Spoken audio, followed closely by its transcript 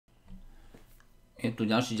Je tu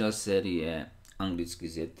ďalší diel série anglicky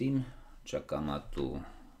s Yetim. Čaká ma tu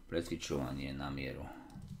Precvičovanie na mieru.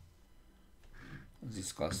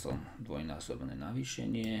 Získal som dvojnásobné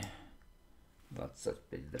navýšenie,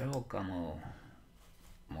 25 drahokamov.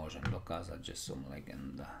 Môžem dokázať, že som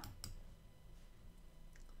legenda.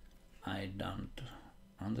 I don't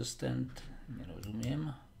understand,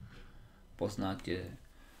 nerozumiem. Poznáte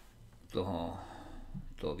toho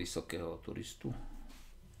vysokého turistu?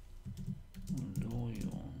 Do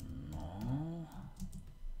you know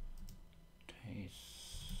this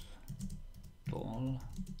tall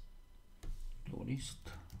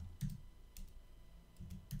tourist?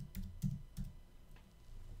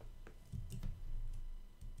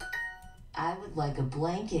 I would like a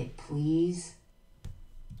blanket, please.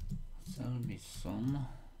 Chcel by som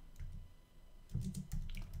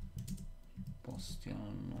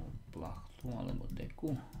postelnú plachtu alebo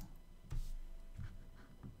deku.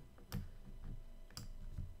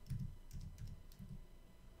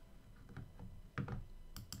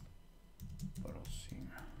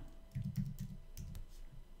 Prosím.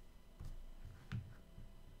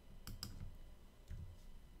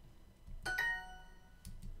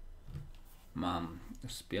 Mám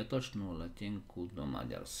spiatočnú letenku do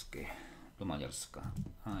Maďarska.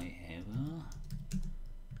 I have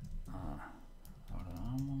a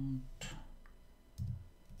round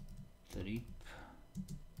trip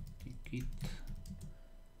ticket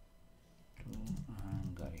to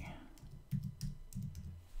Hungary.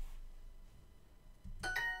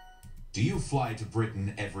 Do you fly to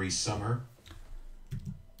Britain every summer?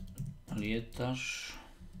 Lietaš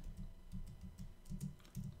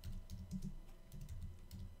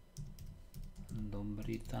do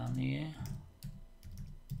Británie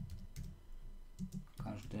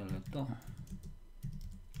každé leto?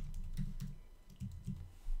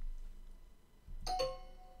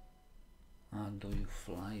 A do you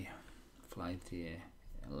fly? Flight je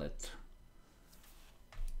let.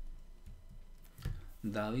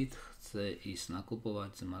 David chce ísť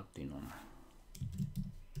nakupovať s Martinom.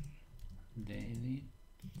 David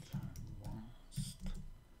wants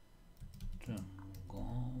to go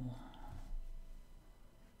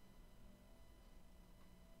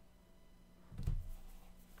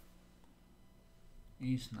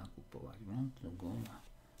ísť nakupovať. Want to go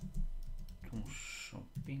to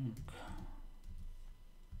shopping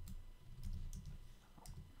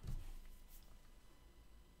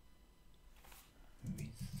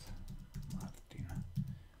with Martin.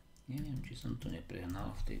 Neviem, či som to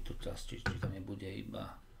neprehnal v tejto časti, či to nebude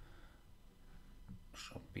iba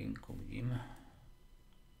shopping, uvidím.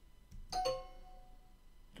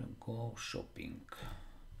 To go shopping.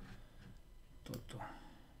 Toto.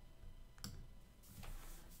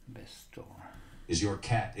 Bez toho. Is your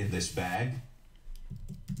cat in this bag?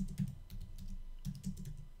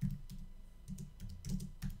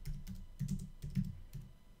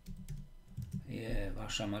 Je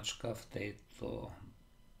vaša mačka v tejto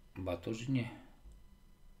batožine?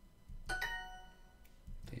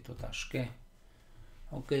 V tejto taške?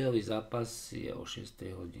 Hokejový zápas je o 6.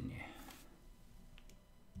 hodine.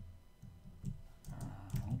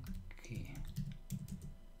 Hokej.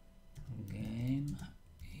 Game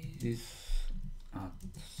is at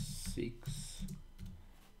 6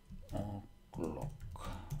 o'clock.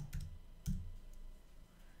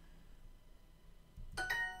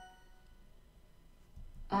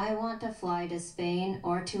 I want to fly to Spain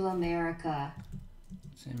or to America.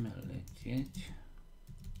 Chceme letieť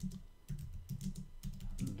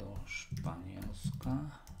do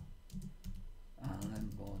Španielska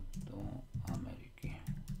alebo do Ameriky.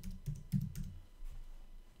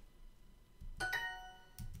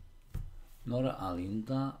 Nora a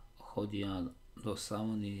Linda chodia do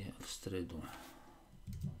sauny v stredu.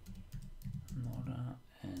 Nora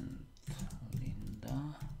and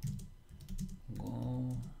Linda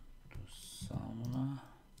go to sauna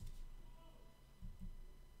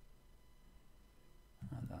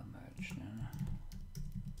and American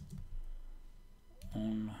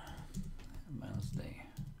on Wednesday.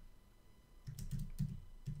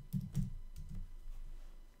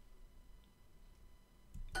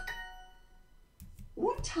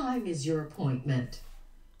 What time is your appointment?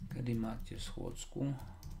 Kedy máte schôdzku?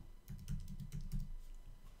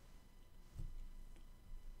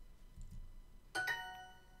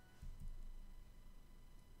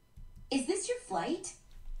 Is this your flight?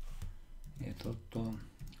 Je toto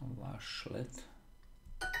váš let?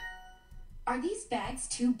 Are these bags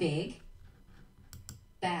too big?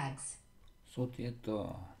 Bags. Sú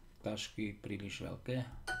tieto tašky príliš veľké?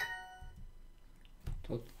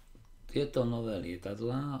 Tieto nové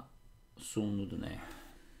lietadlá sú nudné.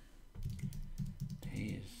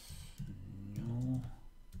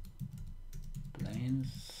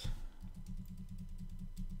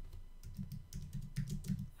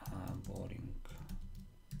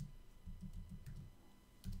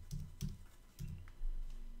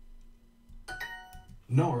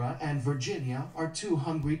 Nora and Virginia are two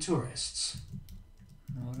hungry tourists.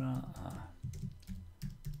 Nora a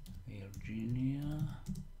Virginia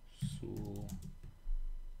sú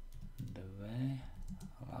dve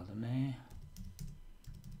hladné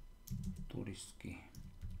turistky.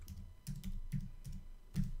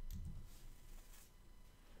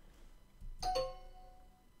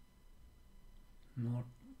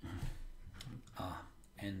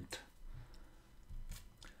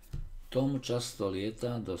 Tom často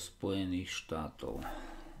lieta do Spojených štátov.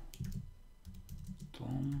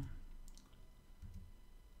 Tom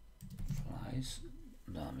flies,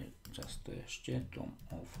 dáme často ešte, Tom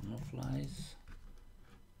often flies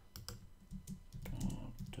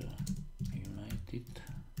to the United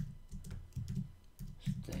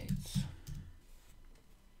States.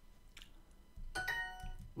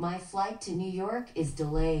 My flight to New York is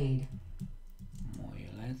delayed.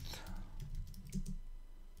 Môj let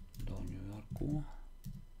do New Yorku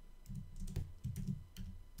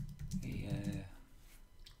je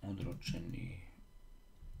odročený.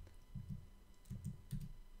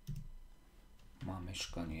 Má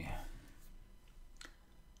meškanie.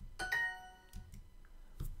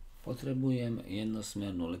 Potrebujem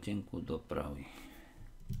jednosmernú letenku do Prahy.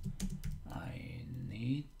 I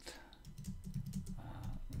need a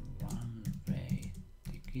one-way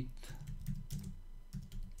ticket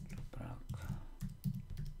to Prague.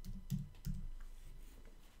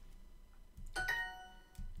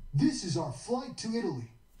 This is our flight to Italy.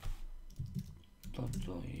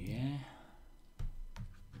 Toto je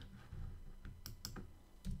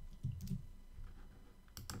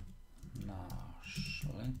náš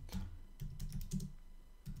let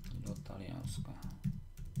do Talianska.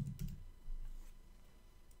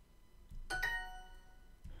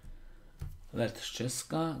 Let z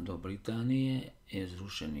Česka do Británie je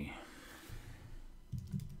zrušený.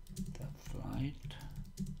 The flight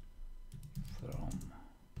from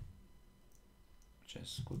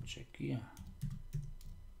Česku, Čekia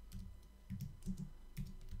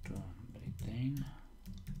to Britain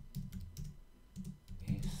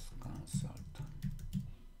is cancelled.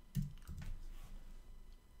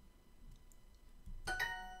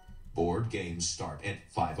 Board games start at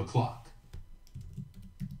 5 o'clock.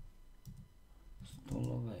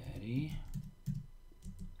 Stolové hry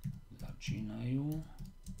začínajú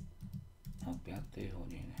o 5.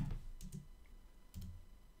 hodine.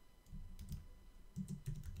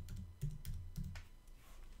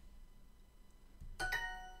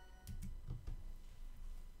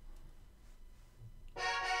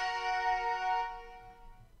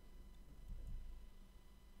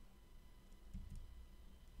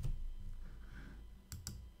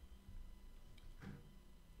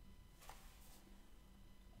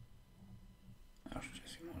 Ešte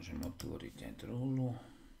si môžem otvoriť aj druhú.